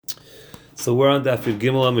So we're on Daf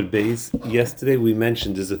Gimel Amud Beis. Yesterday we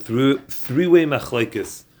mentioned there's a three-way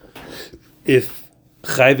machlokes. If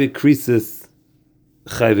chayve krisis,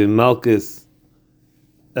 chayve malchus,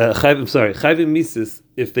 chayve mises,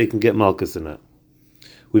 if they can get malchus or not.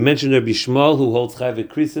 We mentioned Rabbi Shmuel who holds chayve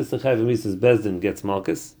krisis and chayve mises bezdin gets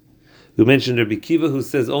malchus. We mentioned Rabbi Kiva who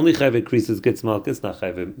says only chayve krisis gets malchus, not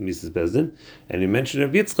chayve mises bezdin. And we mentioned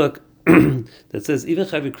Rabbi Yitzchak that says even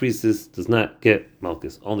chayve krisis does not get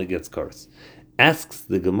malchus, only gets kares. Asks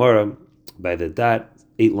the Gemara by the dot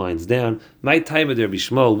 8 lines down, my time of Rabbi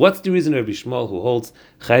Shmuel, what's the reason Rabbi Shmuel who holds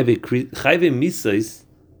chayve misais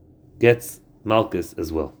gets malchus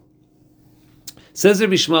as well? Says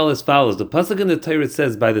Rabbi Shmuel as follows: the pasuk in the Torah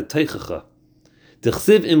says by the teichacha,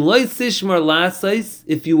 D'chsiv im lo tishmar la'asais,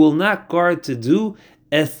 if you will not guard to do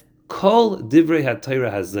es kol divrei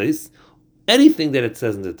haTorah hazais, anything that it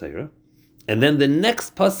says in the Torah. And then the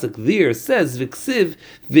next pasuk there says v'ksiv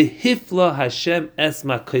v'hifla Hashem es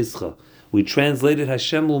makoischa. We translated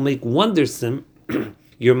Hashem will make wondersome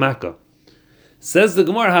your makkah. Says the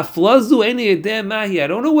Gemara, haflazu eni yedeh mahi. I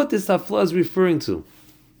don't know what this hafla is referring to.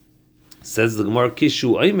 Says the Gemara,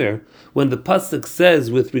 kishu aimer, when the pasuk says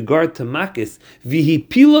with regard to makis, vihi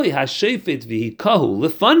piloi hashefet vihi kahu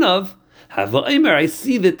lefanav hava aimer. I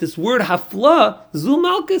see that this word hafla zu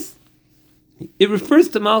malchus. It refers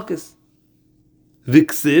to malchus.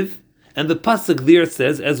 Viksiv, and the pasuk there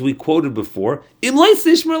says, as we quoted before, im leis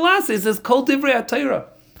ishmar lase, it says kol divrei haTorah.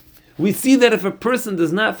 We see that if a person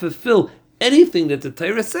does not fulfill anything that the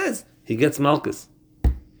Torah says, he gets malchus.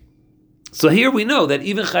 So here we know that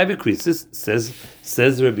even chayve krisis says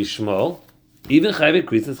Rabbi Shmuel, even chayve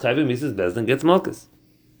krisis, chayve mises bezdin gets malchus.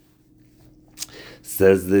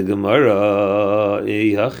 Says the Gemara,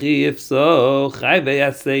 if so, chayve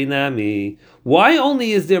yasei nami. Why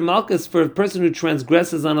only is there malchus for a person who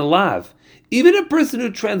transgresses on a lav? Even a person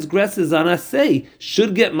who transgresses on a say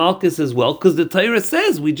should get malchus as well, because the Torah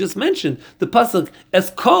says, we just mentioned, the pasuk,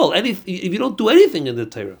 es kol, if you don't do anything in the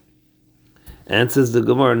Torah. Answers the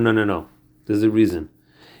Gemara, no. There's a reason.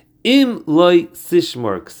 Im loy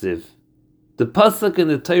sishmar ksiv. The pasuk in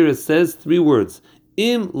the Torah says 3 words.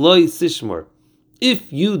 Im loy sishmar.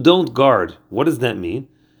 If you don't guard, what does that mean?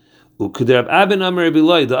 The Amar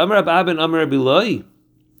Abin Amar Bilai.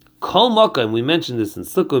 Kol Makam, we mentioned this in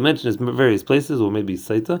Sukkah, we mentioned this in various places, or maybe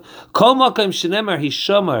Saita. Kol Makam Shenemar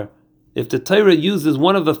Hishamar. If the Torah uses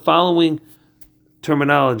one of the following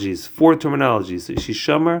terminologies, 4 terminologies,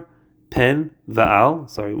 Shishamar, pen, Va'al,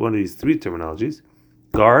 one of these 3 terminologies,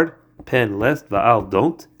 guard, pen, lest, Va'al,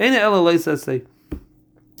 don't. It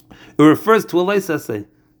refers to a leisaseh.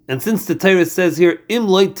 And since the Torah says here, Im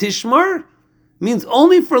loy tishmar, means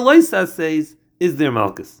only for leisasehs is there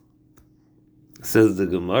malchus. Says the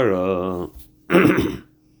Gemara,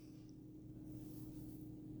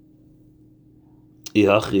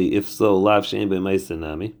 if so, lav she'en b'meisa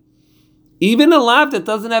nami. Even a lav that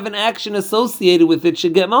doesn't have an action associated with it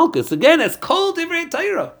should get malchus. Again, it's kol divrei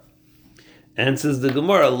Torah. And says the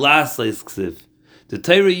Gemara, lasais ksiv. The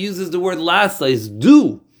Torah uses the word lasais,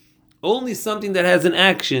 do. Only something that has an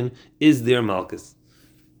action is there malchus.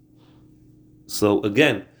 So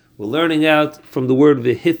again, we're learning out from the word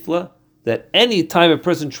v'hifla that any time a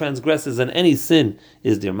person transgresses on any sin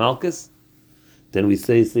is there malchus. Then we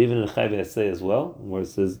say even in chayve asay as well, where it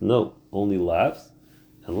says no, only laughs.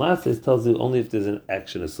 And last tells you only if there's an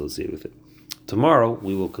action associated with it. Tomorrow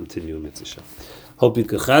we will continue in Mitzvah. Hope you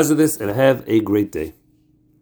can chazah this and have a great day.